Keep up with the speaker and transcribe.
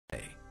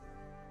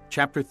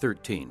Chapter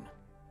 13.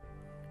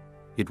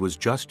 It was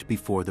just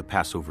before the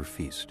Passover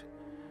feast.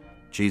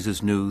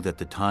 Jesus knew that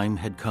the time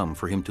had come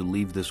for him to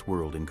leave this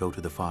world and go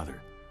to the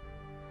Father.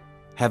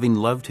 Having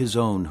loved his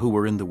own who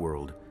were in the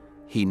world,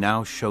 he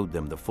now showed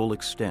them the full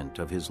extent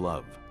of his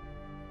love.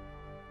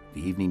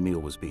 The evening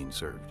meal was being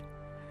served,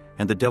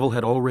 and the devil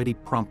had already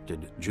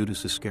prompted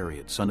Judas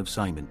Iscariot, son of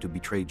Simon, to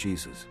betray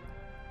Jesus.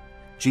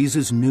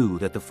 Jesus knew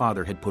that the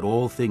Father had put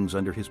all things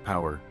under his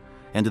power,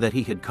 and that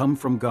he had come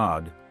from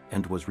God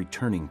and was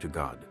returning to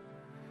God.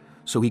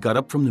 So he got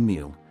up from the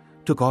meal,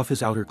 took off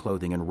his outer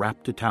clothing, and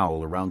wrapped a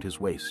towel around his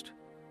waist.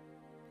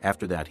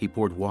 After that he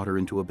poured water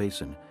into a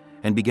basin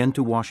and began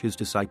to wash his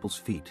disciples'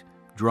 feet,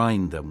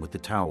 drying them with the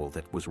towel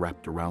that was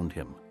wrapped around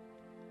him.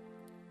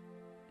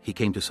 He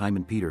came to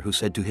Simon Peter, who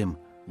said to him,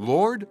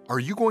 "Lord, are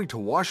you going to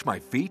wash my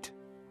feet?"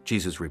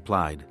 Jesus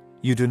replied,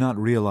 "You do not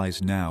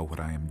realize now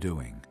what I am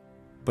doing,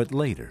 but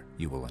later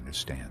you will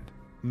understand."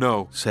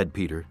 "No," said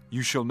Peter.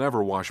 "You shall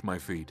never wash my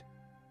feet."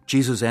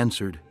 Jesus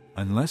answered,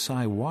 "Unless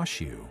I wash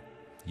you,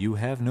 you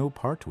have no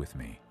part with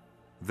me."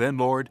 "Then,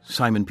 Lord,"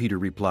 Simon Peter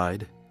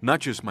replied,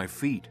 "not just my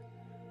feet,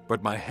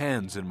 but my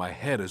hands and my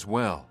head as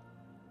well."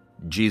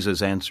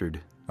 Jesus answered,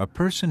 "A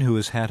person who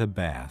has had a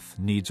bath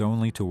needs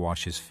only to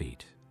wash his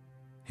feet.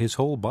 His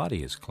whole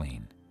body is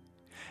clean.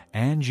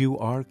 And you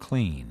are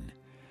clean,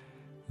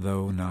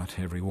 though not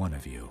every one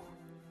of you."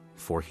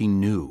 For he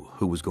knew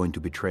who was going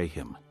to betray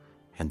him,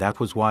 and that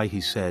was why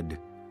he said,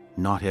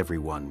 "Not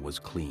everyone was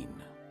clean."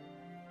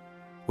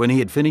 When he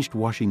had finished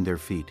washing their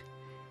feet,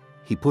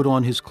 he put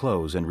on his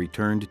clothes and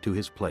returned to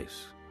his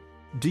place.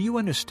 "Do you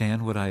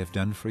understand what I have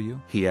done for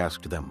you?" He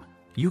asked them.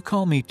 "You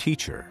call me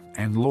teacher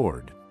and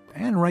Lord,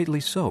 and rightly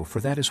so, for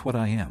that is what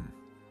I am.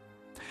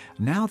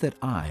 Now that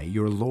I,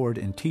 your Lord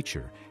and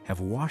teacher,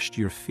 have washed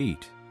your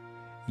feet,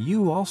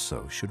 you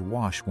also should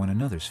wash one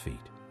another's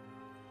feet.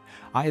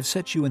 I have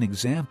set you an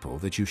example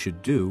that you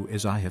should do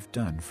as I have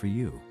done for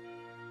you.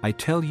 I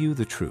tell you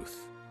the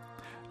truth.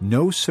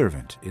 No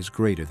servant is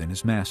greater than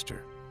his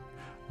master,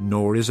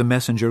 nor is a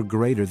messenger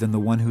greater than the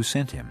one who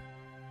sent him.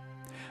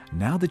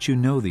 Now that you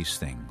know these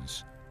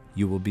things,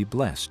 you will be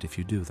blessed if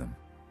you do them.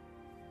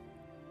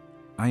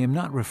 I am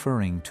not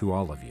referring to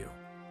all of you.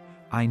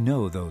 I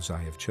know those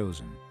I have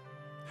chosen.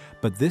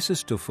 But this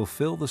is to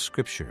fulfill the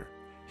scripture,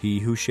 'He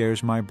who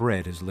shares my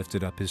bread has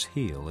lifted up his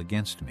heel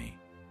against me.'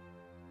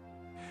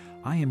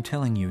 I am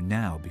telling you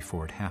now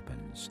before it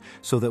happens,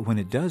 so that when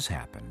it does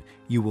happen,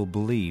 you will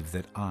believe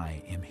that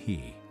I am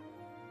He.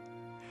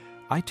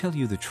 I tell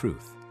you the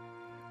truth.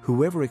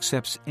 Whoever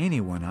accepts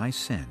anyone I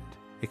send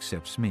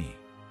accepts me,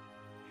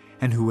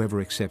 and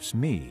whoever accepts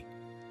me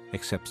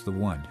accepts the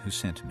one who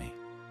sent me."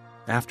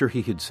 After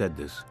he had said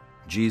this,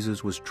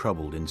 Jesus was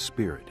troubled in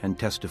spirit and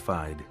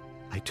testified,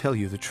 "I tell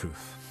you the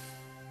truth.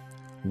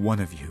 One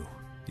of you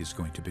is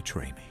going to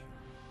betray me."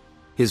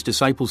 His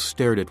disciples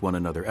stared at one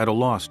another, at a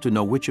loss to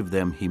know which of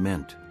them he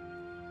meant.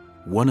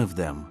 One of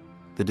them,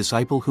 the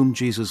disciple whom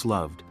Jesus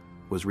loved,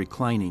 was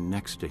reclining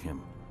next to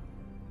him.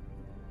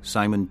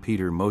 Simon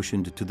Peter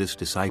motioned to this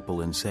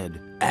disciple and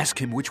said,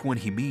 "Ask him which one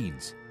he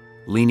means."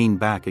 Leaning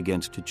back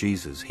against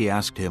Jesus, he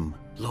asked him,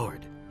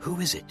 "Lord, who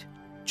is it?"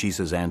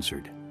 Jesus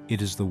answered, "It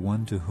is the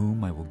one to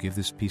whom I will give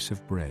this piece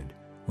of bread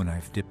when I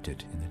have dipped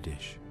it in the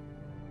dish."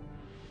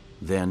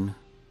 Then,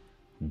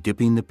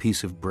 dipping the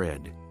piece of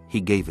bread,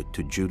 he gave it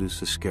to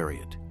Judas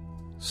Iscariot,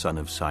 son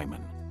of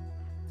Simon.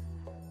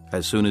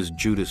 As soon as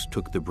Judas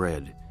took the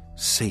bread,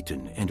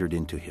 Satan entered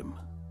into him.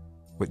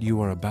 "What you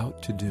are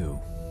about to do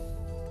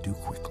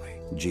quickly,"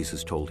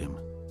 Jesus told him.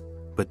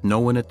 But no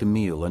one at the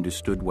meal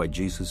understood why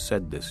Jesus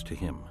said this to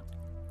him.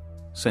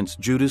 Since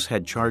Judas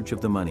had charge of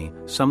the money,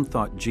 some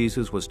thought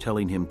Jesus was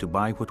telling him to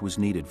buy what was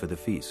needed for the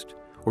feast,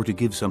 or to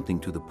give something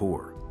to the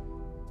poor.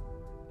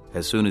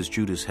 As soon as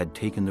Judas had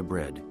taken the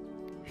bread,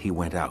 he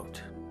went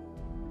out,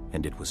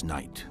 and it was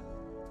night.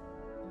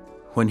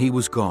 When he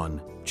was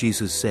gone,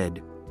 Jesus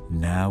said,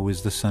 "Now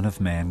is the Son of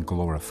Man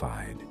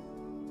glorified,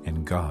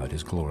 and God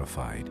is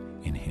glorified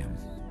in him.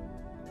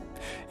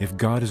 If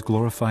God is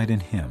glorified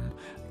in him,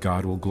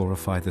 God will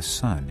glorify the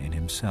Son in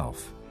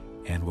himself,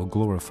 and will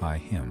glorify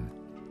him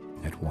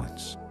at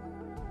once.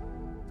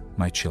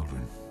 My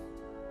children,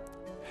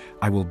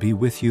 I will be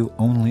with you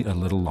only a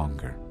little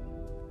longer.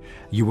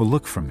 You will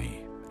look for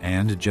me,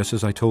 and just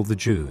as I told the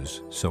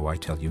Jews, so I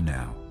tell you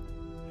now.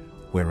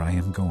 Where I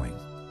am going,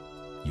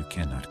 you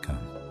cannot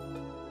come.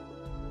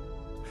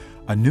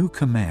 A new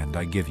command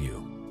I give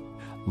you: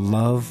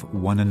 love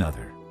one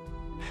another.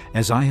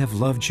 As I have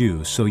loved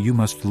you, so you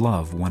must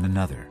love one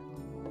another.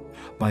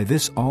 By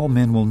this all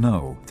men will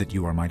know that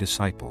you are my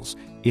disciples,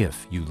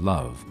 if you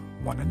love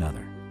one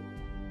another."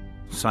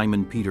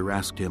 Simon Peter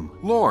asked him,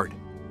 "Lord,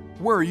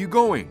 where are you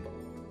going?"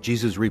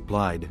 Jesus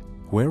replied,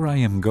 "Where I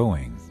am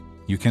going,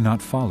 you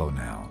cannot follow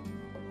now,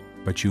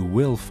 but you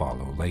will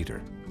follow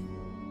later."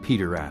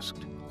 Peter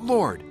asked,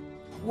 "Lord,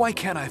 why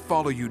can't I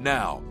follow you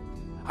now?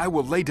 I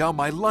will lay down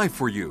my life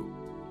for you."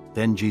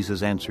 Then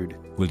Jesus answered,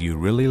 "Will you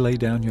really lay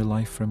down your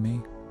life for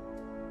me?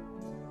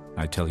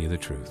 I tell you the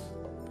truth.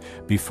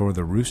 Before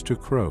the rooster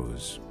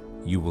crows,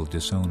 you will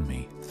disown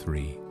me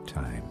 3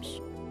 times.